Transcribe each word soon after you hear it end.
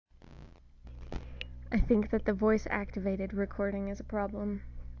I think that the voice activated recording is a problem.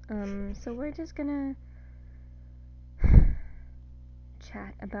 So we're just gonna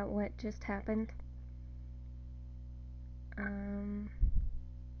chat about what just happened.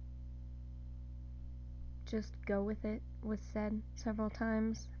 Just go with it was said several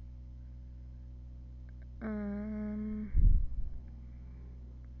times.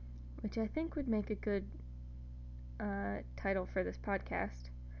 Which I think would make a good title for this podcast.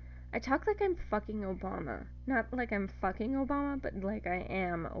 I talk like I'm fucking Obama. Not like I'm fucking Obama, but like I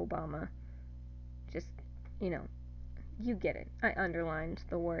am Obama. Just, you get it. I underlined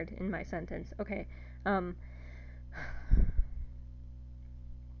the word in my sentence. Okay.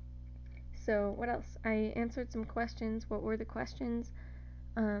 So, what else? I answered some questions. What were the questions?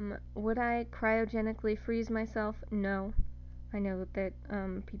 Would I cryogenically freeze myself? No. I know that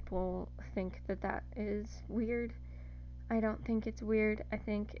people think that that is weird. I don't think it's weird. I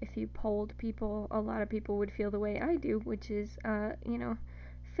think if you polled people, a lot of people would feel the way I do, which is,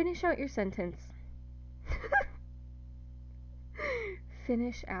 finish out your sentence.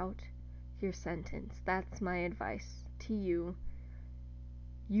 Finish out your sentence. That's my advice to you,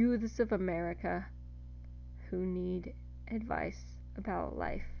 youths of America who need advice about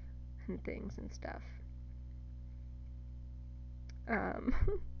life and things and stuff.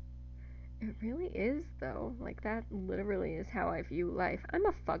 It really is, though. Like, that literally is how I view life. I'm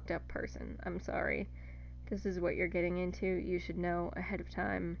a fucked up person. I'm sorry. This is what you're getting into. You should know ahead of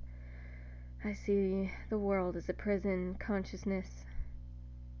time. I see the world as a prison. Consciousness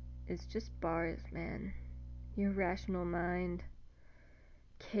is just bars, man. Your rational mind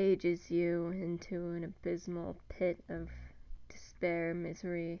cages you into an abysmal pit of despair,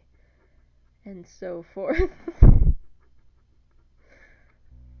 misery, and so forth.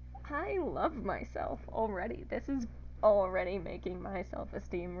 I love myself already. This is already making my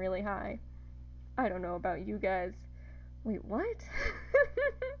self-esteem really high. I don't know about you guys. Wait, what?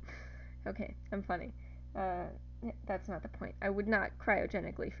 Okay, I'm funny. That's not the point. I would not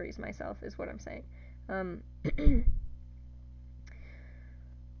cryogenically freeze myself, is what I'm saying.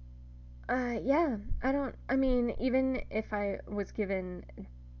 Yeah, I mean, even if I was given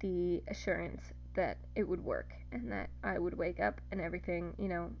the assurance that it would work and that I would wake up and everything,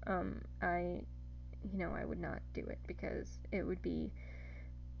 I would not do it because it would be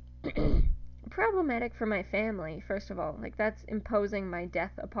problematic for my family, first of all. Like, that's imposing my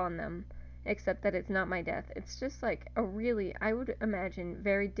death upon them, except that it's not my death. It's just like a really, I would imagine,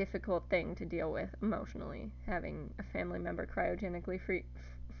 very difficult thing to deal with emotionally, having a family member cryogenically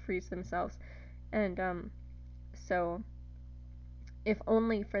freeze themselves. And so if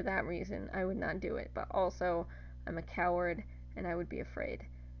only for that reason I would not do it, but also I'm a coward and I would be afraid.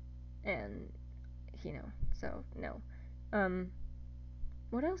 And so no.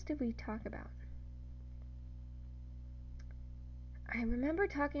 What else did we talk about? I remember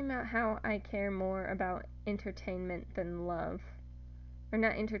talking about how I care more about entertainment than love. Or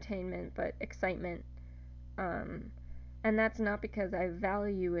not entertainment, but excitement. And that's not because I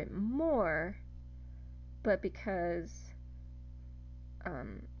value it more, but because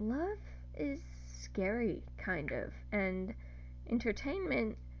love is scary, kind of. And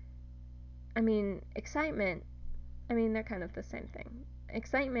entertainment, excitement, they're kind of the same thing.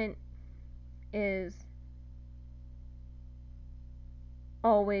 Excitement is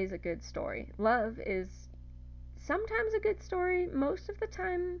always a good story. Love is sometimes a good story. Most of the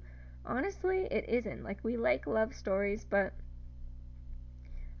time, honestly, it isn't. Like, we like love stories, but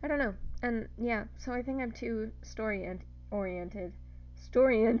I don't know. And yeah, so I think I'm too oriented.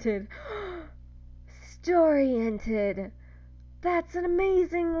 Story-oriented. Story-oriented. That's an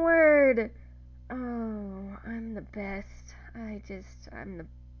amazing word. Oh, I'm the best. I'm the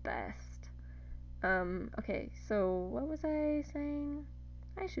best. Okay, so what was I saying?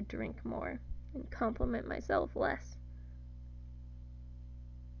 I should drink more and compliment myself less.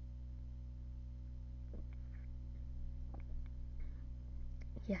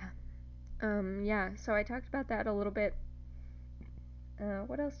 Yeah. Yeah, so I talked about that a little bit.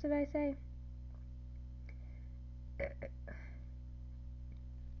 What else did I say?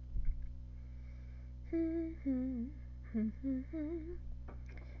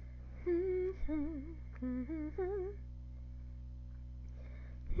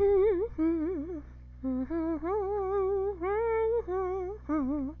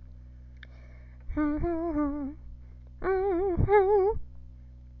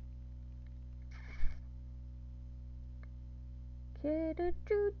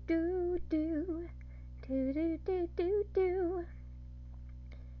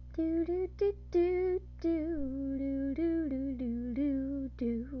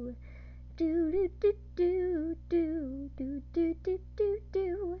 do do do do do do do do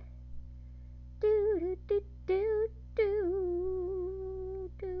do do do do do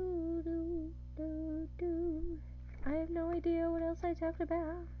do do do. I have no idea what else I talked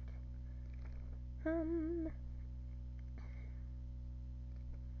about.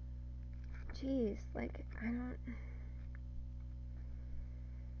 Jeez, like I don't.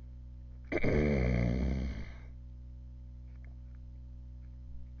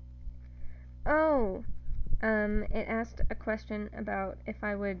 Oh, it asked a question about if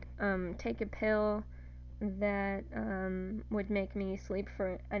I would take a pill that would make me sleep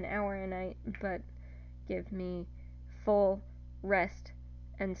for an hour a night, but give me full rest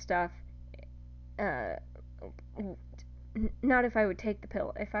and stuff. Not if I would take the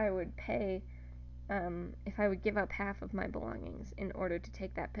pill. If I would pay, if I would give up half of my belongings in order to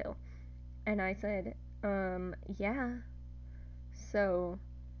take that pill. And I said, yeah. So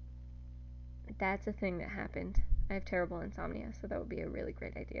that's a thing that happened. I have terrible insomnia, so that would be a really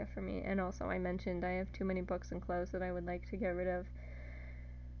great idea for me. And also, I mentioned I have too many books and clothes that I would like to get rid of.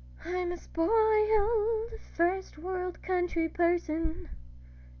 I'm a spoiled first world country person,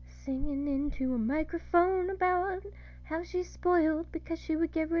 singing into a microphone about how she's spoiled because she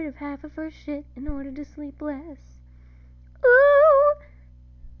would get rid of half of her shit in order to sleep less. Ooh!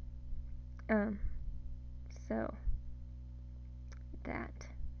 So that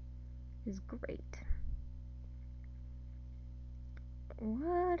is great.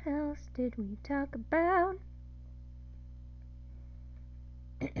 What else did we talk about?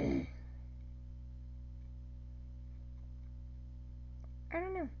 I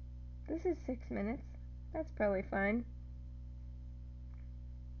don't know. This is 6 minutes. That's probably fine.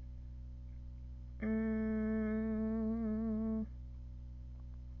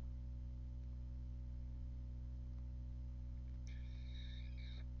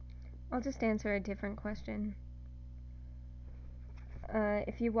 I'll just answer a different question.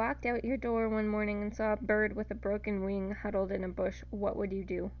 If you walked out your door one morning and saw a bird with a broken wing huddled in a bush, what would you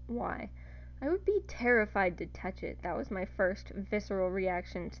do? Why? I would be terrified to touch it. That was my first visceral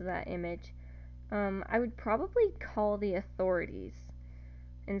reaction to that image. I would probably call the authorities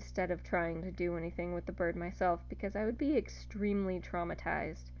instead of trying to do anything with the bird myself, because I would be extremely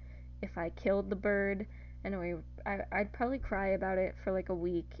traumatized if I killed the bird, and I'd probably cry about it for like a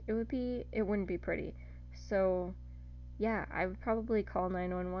week. It wouldn't be pretty. So yeah, I would probably call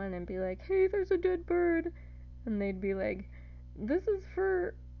 911 and be like, hey, there's a dead bird. And they'd be like, this is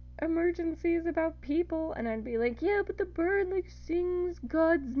for emergencies about people. And I'd be like, yeah, but the bird, like, sings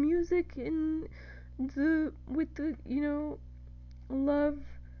God's music with the, love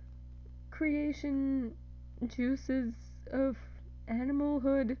creation juices of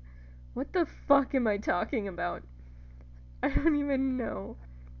animalhood. What the fuck am I talking about? I don't even know.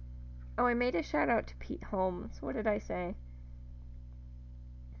 Oh, I made a shout out to Pete Holmes. What did I say?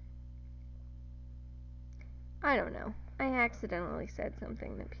 I don't know. I accidentally said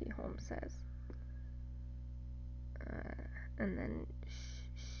something that Pete Holmes says. And then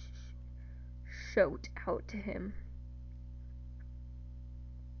shout out to him.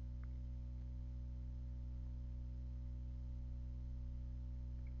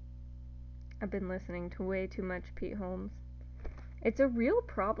 I've been listening to way too much Pete Holmes. It's a real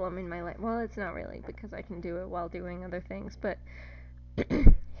problem in my life. Well, it's not really, because I can do it while doing other things, but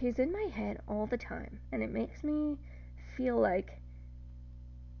he's in my head all the time, and it makes me feel like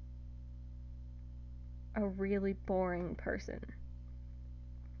a really boring person.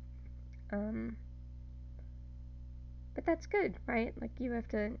 But that's good, right? Like, you have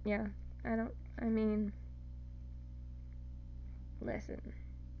to, yeah, listen.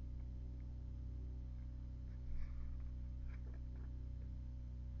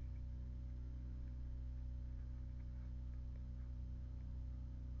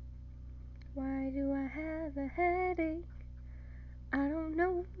 Why do I have a headache? I don't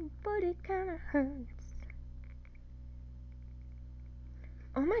know, but it kinda hurts.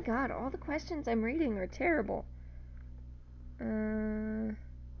 Oh my god, all the questions I'm reading are terrible.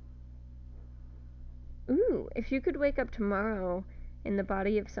 Ooh, if you could wake up tomorrow in the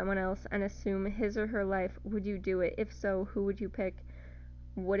body of someone else and assume his or her life, would you do it? If so, who would you pick?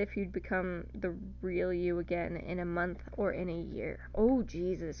 What if you'd become the real you again in a month or in a year? Oh,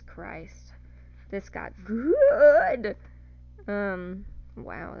 Jesus Christ. This got good!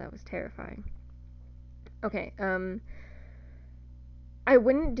 Wow, that was terrifying. Okay, I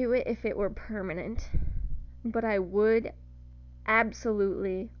wouldn't do it if it were permanent, but I would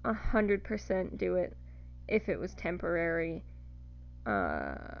absolutely 100% do it if it was temporary.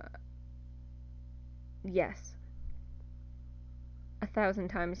 Yes. 1,000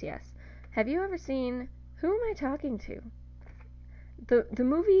 times yes. Have you ever seen, who am I talking to? The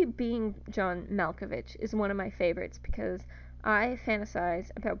movie Being John Malkovich is one of my favorites because I fantasize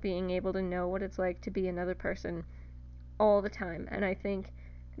about being able to know what it's like to be another person all the time, and I think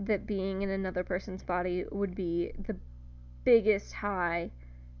that being in another person's body would be the biggest high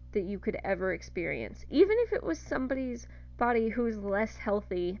that you could ever experience. Even if it was somebody's body who's less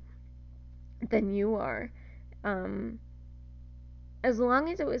healthy than you are, um, as long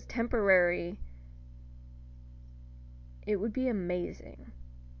as it was temporary, it would be amazing.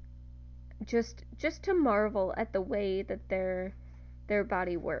 Just to marvel at the way that their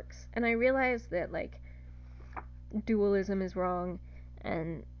body works. And I realize that like dualism is wrong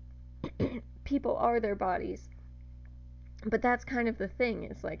and people are their bodies. But that's kind of the thing,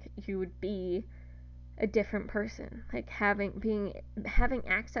 is like you would be a different person. Like having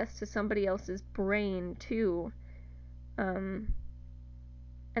access to somebody else's brain too. Um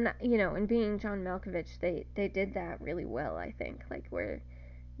and in Being John Malkovich, they did that really well, I think. Like where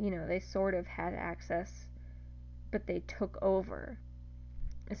they sort of had access, but they took over.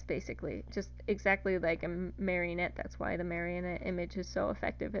 It's basically just exactly like a marionette. That's why the marionette image is so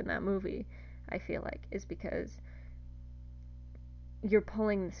effective in that movie, I feel like, is because you're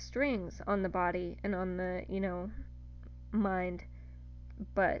pulling the strings on the body and on the, mind,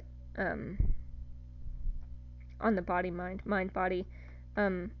 but, on the body, mind, body,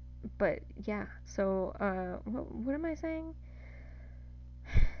 um, but yeah, so, what am I saying?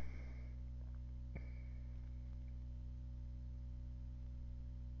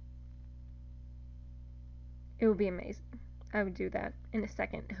 It would be amazing. I would do that in a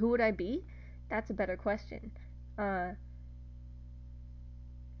second. Who would I be? That's a better question. Uh,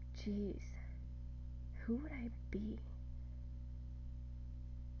 Jeez. Who would I be?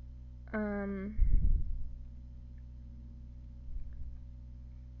 Um,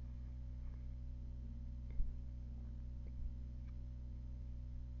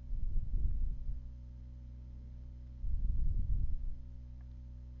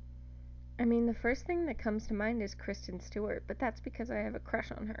 I mean, the first thing that comes to mind is Kristen Stewart, but that's because I have a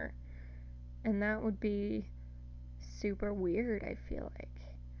crush on her. And that would be super weird, I feel like.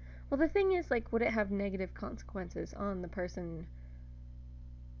 Well, the thing is, like, would it have negative consequences on the person?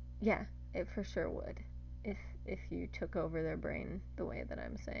 Yeah, it for sure would. If if you took over their brain the way that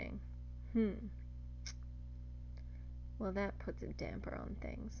I'm saying. Well, that puts a damper on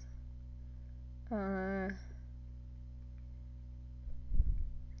things.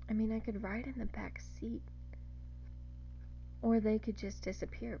 I mean, I could ride in the back seat. Or they could just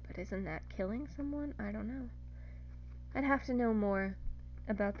disappear, but isn't that killing someone? I don't know. I'd have to know more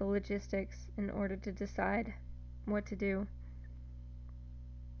about the logistics in order to decide what to do.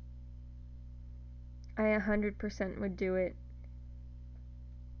 I 100% would do it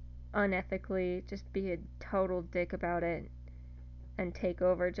unethically, just be a total dick about it and take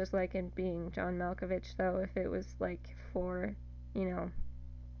over, just like in Being John Malkovich, though, if it was like for,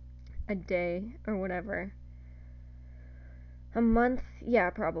 a day or whatever. A month, yeah,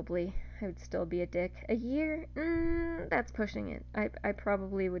 probably. I would still be a dick. A year, that's pushing it. I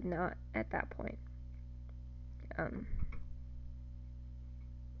probably would not at that point. Um,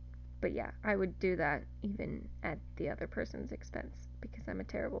 but yeah, I would do that even at the other person's expense because I'm a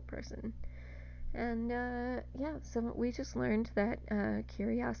terrible person. And yeah, so we just learned that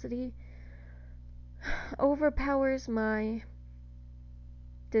curiosity overpowers my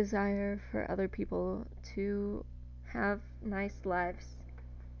desire for other people to have nice lives.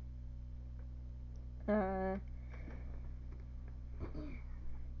 Uh,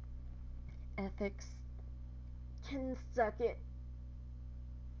 Ethics can suck it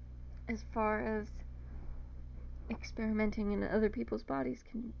as far as experimenting in other people's bodies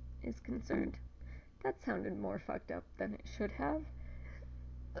is concerned. That sounded more fucked up than it should have.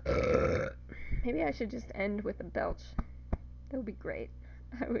 Maybe I should just end with a belch. That would be great.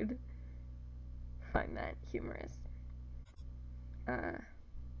 I would find that humorous. Uh,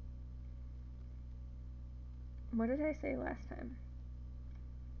 what did I say last time?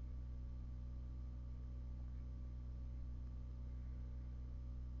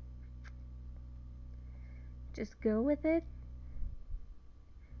 Just go with it?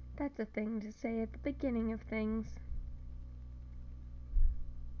 That's a thing to say at the beginning of things.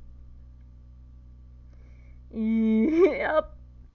 Yep.